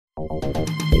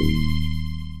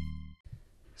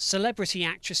Celebrity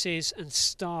actresses and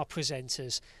star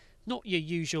presenters, not your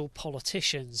usual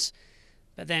politicians.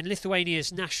 But then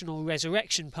Lithuania's National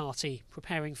Resurrection Party,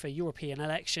 preparing for European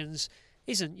elections,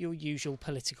 isn't your usual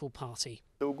political party.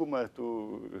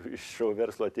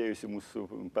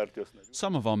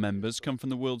 Some of our members come from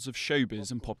the worlds of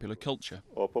showbiz and popular culture.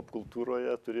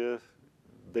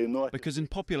 Because in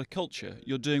popular culture,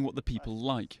 you're doing what the people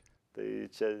like.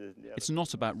 It's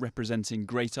not about representing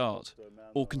great art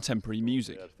or contemporary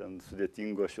music.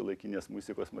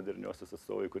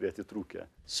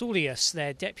 Saulius,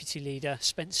 their deputy leader,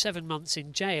 spent 7 months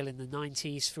in jail in the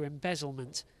 90s for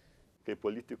embezzlement.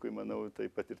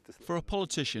 For a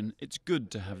politician, it's good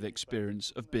to have the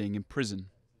experience of being in prison.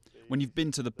 When you've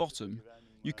been to the bottom,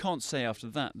 you can't say after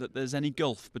that there's any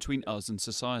gulf between us and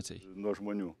society.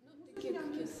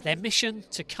 Their mission: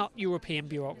 to cut European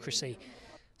bureaucracy,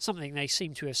 something they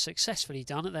seem to have successfully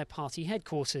done at their party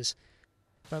headquarters.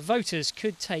 But voters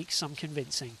could take some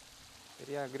convincing.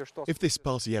 If this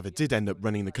party ever did end up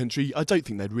running the country, I don't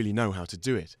think they'd really know how to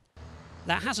do it.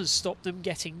 That hasn't stopped them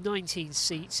getting 19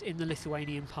 seats in the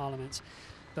Lithuanian parliament.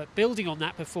 But building on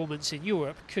that performance in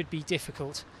Europe could be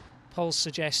difficult. Polls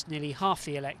suggest nearly half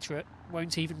the electorate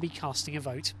won't even be casting a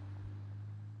vote.